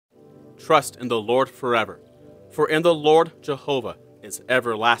trust in the Lord forever, for in the Lord Jehovah is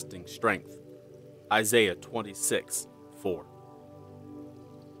everlasting strength. Isaiah 26:4.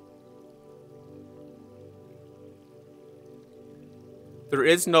 There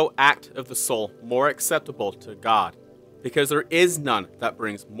is no act of the soul more acceptable to God, because there is none that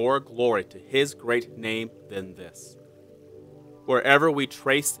brings more glory to His great name than this. Wherever we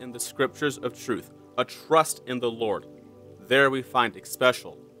trace in the scriptures of truth a trust in the Lord, there we find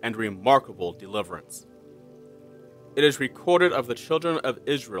especial and remarkable deliverance. It is recorded of the children of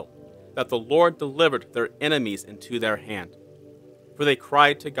Israel that the Lord delivered their enemies into their hand. For they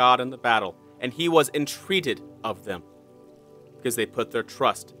cried to God in the battle, and He was entreated of them, because they put their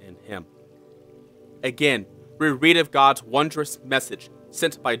trust in Him. Again, we read of God's wondrous message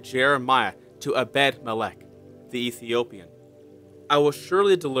sent by Jeremiah to Ebed-melech, the Ethiopian. I will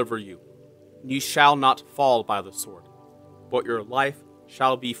surely deliver you, and you shall not fall by the sword, but your life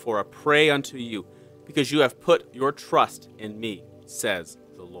shall be for a prey unto you, because you have put your trust in me, says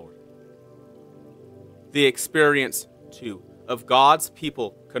the Lord. The experience, too, of God's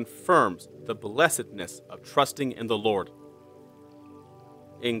people confirms the blessedness of trusting in the Lord.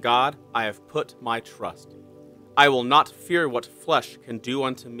 In God I have put my trust. I will not fear what flesh can do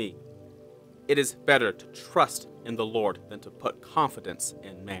unto me. It is better to trust in the Lord than to put confidence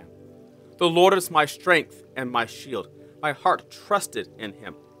in man. The Lord is my strength and my shield. My heart trusted in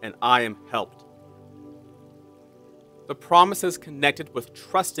Him, and I am helped. The promises connected with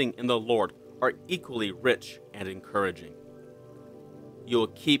trusting in the Lord are equally rich and encouraging. You will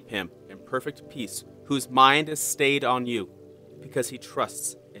keep him in perfect peace, whose mind is stayed on you, because he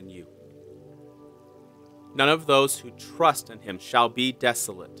trusts in you. None of those who trust in Him shall be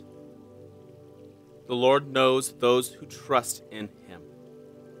desolate. The Lord knows those who trust in Him.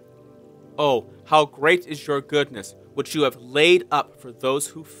 Oh, how great is your goodness, which you have laid up for those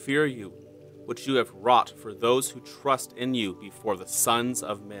who fear you, which you have wrought for those who trust in you before the sons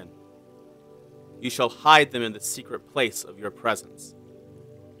of men. You shall hide them in the secret place of your presence.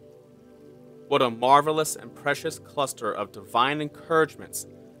 What a marvelous and precious cluster of divine encouragements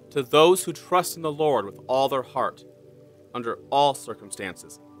to those who trust in the Lord with all their heart, under all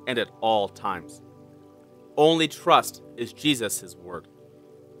circumstances and at all times. Only trust is Jesus' word.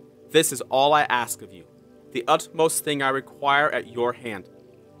 This is all I ask of you, the utmost thing I require at your hand.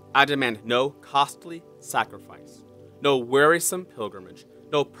 I demand no costly sacrifice, no wearisome pilgrimage,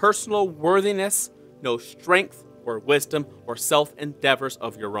 no personal worthiness, no strength or wisdom or self-endeavors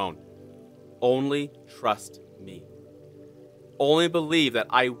of your own. Only trust me. Only believe that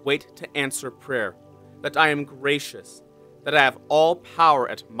I wait to answer prayer, that I am gracious, that I have all power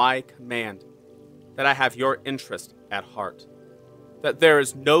at my command, that I have your interest at heart, that there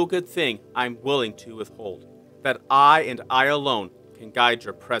is no good thing I'm willing to withhold, that I and I alone can guide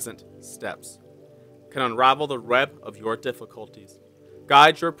your present steps, can unravel the web of your difficulties,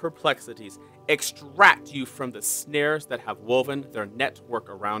 guide your perplexities, extract you from the snares that have woven their network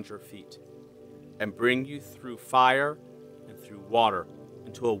around your feet, and bring you through fire and through water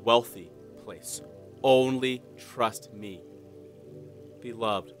into a wealthy place. Only trust me.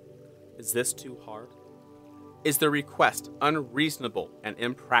 Beloved, is this too hard? Is the request unreasonable and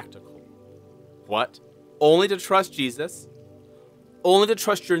impractical? What? Only to trust Jesus? Only to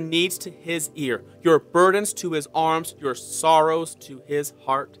trust your needs to His ear, your burdens to His arms, your sorrows to His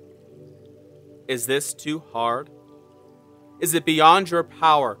heart? Is this too hard? Is it beyond your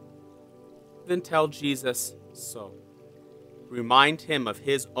power? Then tell Jesus so. Remind Him of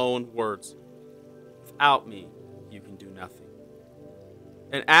His own words. Without me, you can do nothing.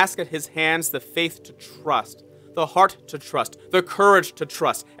 And ask at His hands the faith to trust, the heart to trust, the courage to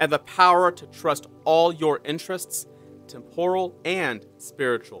trust, and the power to trust all your interests, temporal and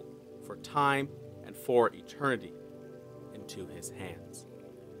spiritual, for time and for eternity, into His hands.